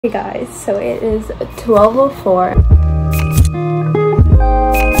Hey guys, so it is 12:04.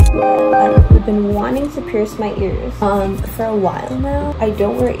 I've been wanting to pierce my ears for a while now. I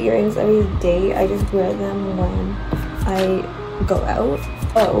don't wear earrings every day, I just wear them when I go out.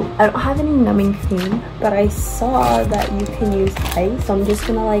 Oh, I don't have any numbing cream, but I saw that you can use ice, so I'm just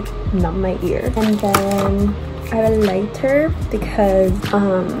gonna like numb my ear. And then I have a lighter because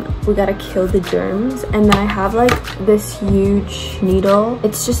we gotta kill the germs. And then I have like this huge needle.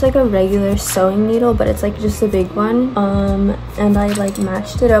 It's just like a regular sewing needle, but it's like just a big one. And I like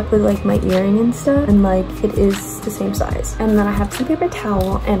matched it up with like my earring and stuff, and like it is the same size. And then I have some paper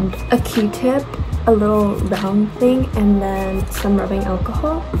towel and a Q-tip, a little round thing, and then some rubbing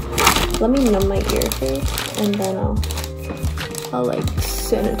alcohol. Let me numb my ear first, and then I'll like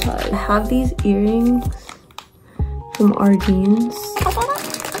sanitize. I have these earrings from Ardene's.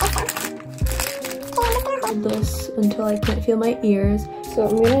 This until I can't feel my ears, so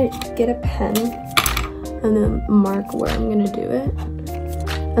I'm gonna get a pen and then mark where I'm gonna do it.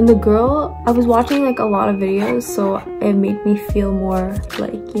 And the girl, I was watching like a lot of videos, so it made me feel more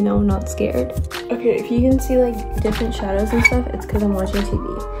like, you know, not scared. Okay, if you can see like different shadows and stuff, it's because I'm watching TV.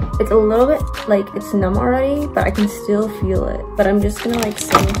 It's a little bit like it's numb already, but I can still feel it. But I'm just gonna like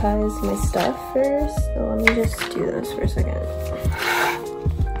sanitize my stuff first. So let me just do this for a second.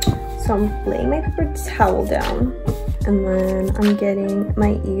 So I'm laying my paper towel down, and then I'm getting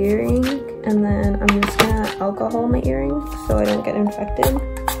my earring, and then I'm just gonna alcohol my earring so I don't get infected.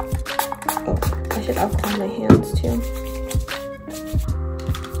 Oh, I should alcohol my hands too.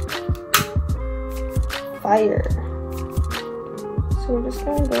 Fire. So we're just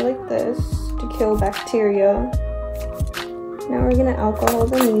gonna go like this to kill bacteria. Now we're gonna alcohol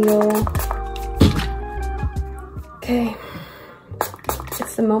the needle. Okay.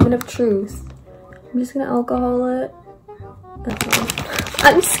 It's the moment of truth. I'm just gonna alcohol it.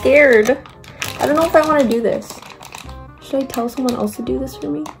 I'm scared. I don't know if I want to do this. Should I tell someone else to do this for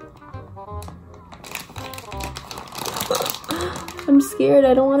me? I'm scared.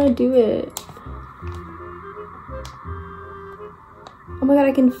 I don't want to do it. Oh my god,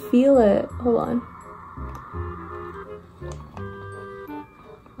 I can feel it. Hold on.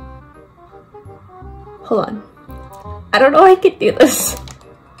 Hold on. I don't know if I can do this.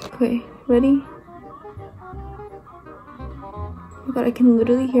 Okay, ready? Oh my god, I can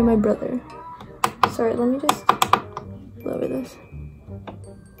literally hear my brother. Sorry, let me just lower this.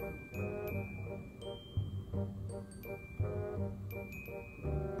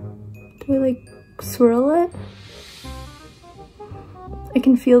 Do I like swirl it? I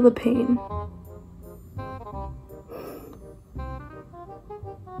can feel the pain.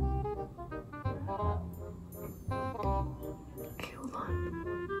 Okay, hold on.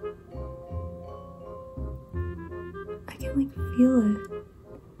 I can like feel it.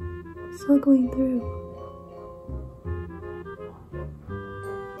 It's not going through.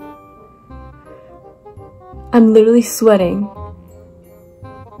 I'm literally sweating.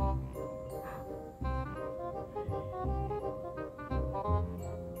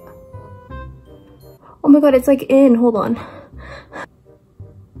 Oh my god, it's like in. Hold on.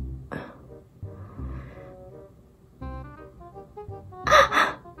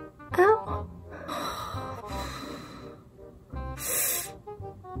 Ow.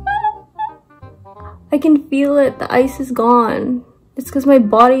 I can feel it. The ice is gone. It's because my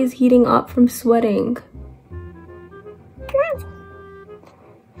body is heating up from sweating.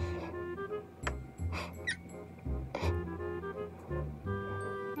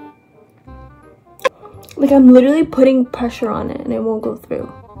 Like I'm literally putting pressure on it and it won't go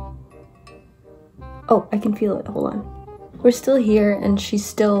through. Oh, I can feel it. Hold on. We're still here and she's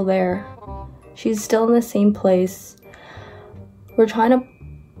still there. She's still in the same place. We're trying to...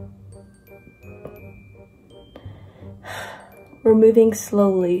 We're moving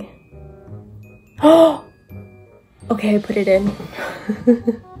slowly. Oh! Okay, I put it in.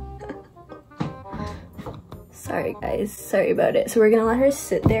 Sorry guys, sorry about it. So we're gonna let her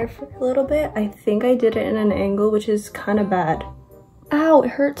sit there for a little bit. I think I did it in an angle, which is kind of bad. Ow, it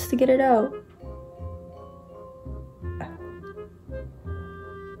hurts to get it out.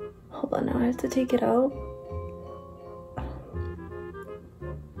 Hold on, now I have to take it out.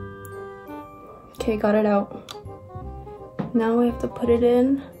 Okay, got it out. Now we have to put it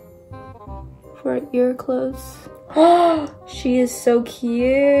in for our ear close. Oh, she is so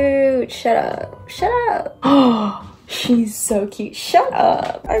cute. Shut up. Shut up. Oh, she's so cute. Shut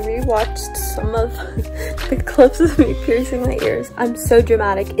up. I rewatched some of the clips of me piercing my ears. I'm so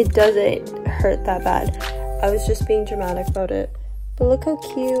dramatic. It doesn't hurt that bad. I was just being dramatic about it. But look how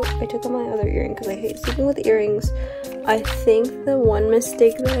cute. I took out my other earring because I hate sleeping with earrings. I think the one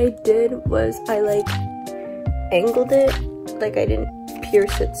mistake that I did was I like angled it, like I didn't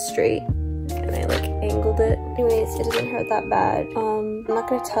pierce it straight and I like angled it. Anyways, it doesn't hurt that bad. I'm not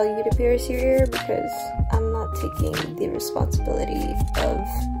gonna tell you to pierce your ear because I'm not taking the responsibility of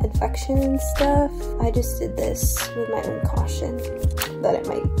infection and stuff. I just did this with my own caution that it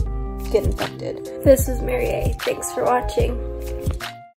might get infected. This is Mary A. Thanks for watching.